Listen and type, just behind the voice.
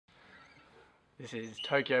This is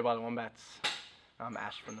Tokyo by the Wombats. I'm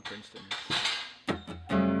Ash from the Princetons.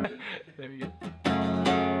 There we go.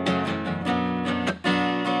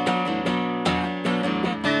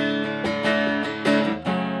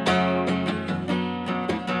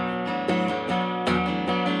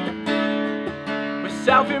 We're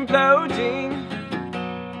self-imploding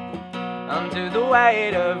under the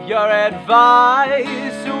weight of your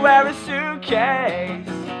advice. So wear a suitcase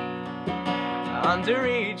under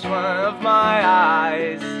each one of my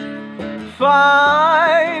eyes.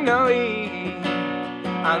 Finally,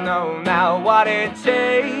 I know now what it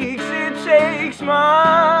takes. It takes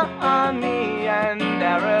money and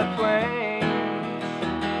aeroplanes.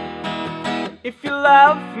 If you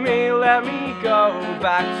love me, let me go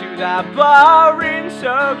back to that bar in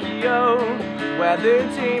Tokyo, where the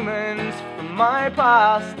demons from my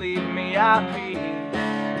past leave me at peace.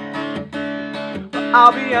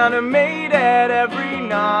 I'll be animated every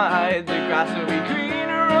night. The grass will be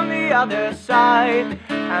greener on the other side,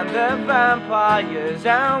 and the vampires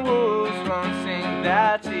and wolves won't sing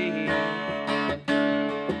their teeth.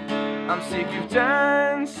 I'm sick of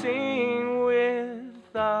dancing with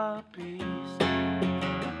the beast.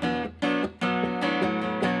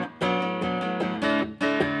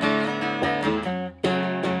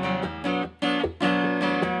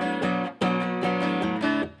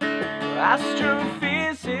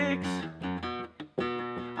 Astrophysics,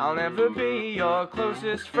 I'll never be your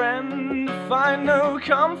closest friend. Find no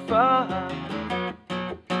comfort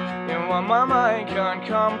in what my mind can't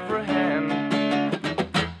comprehend.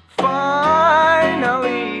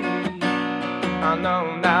 Finally, I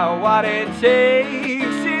know now what it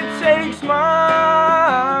takes. It takes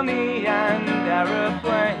money and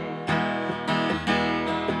aeroplanes.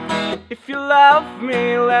 If you love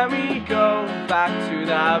me, let me go back to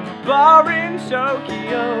that bar in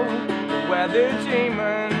Tokyo, where the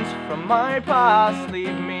demons from my past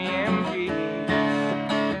leave me in peace.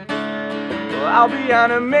 Well, I'll be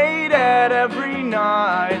animated every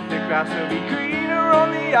night. The grass will be greener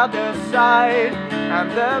on the other side,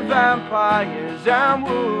 and the vampires and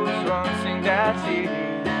wolves won't sing their teeth.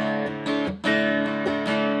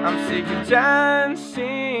 I'm sick of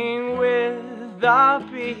dancing with the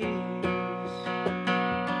beast.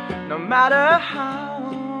 No matter how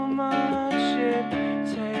much it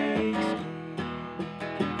takes me.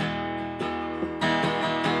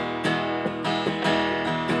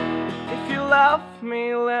 If you love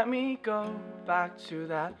me, let me go back to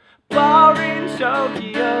that bar in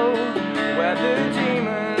Tokyo, where the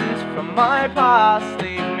demons from my past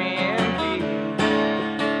leave me in peace.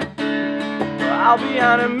 Well, I'll be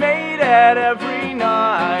animated every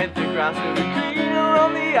night. The grass will be greener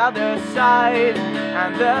on the other side,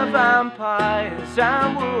 and the vampires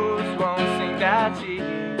and wolves won't sing their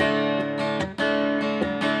teeth.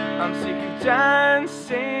 I'm sick of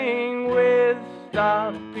dancing with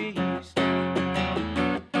the beast.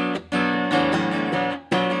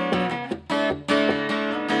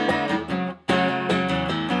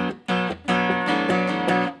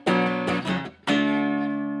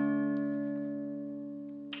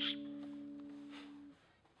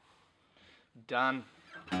 Done.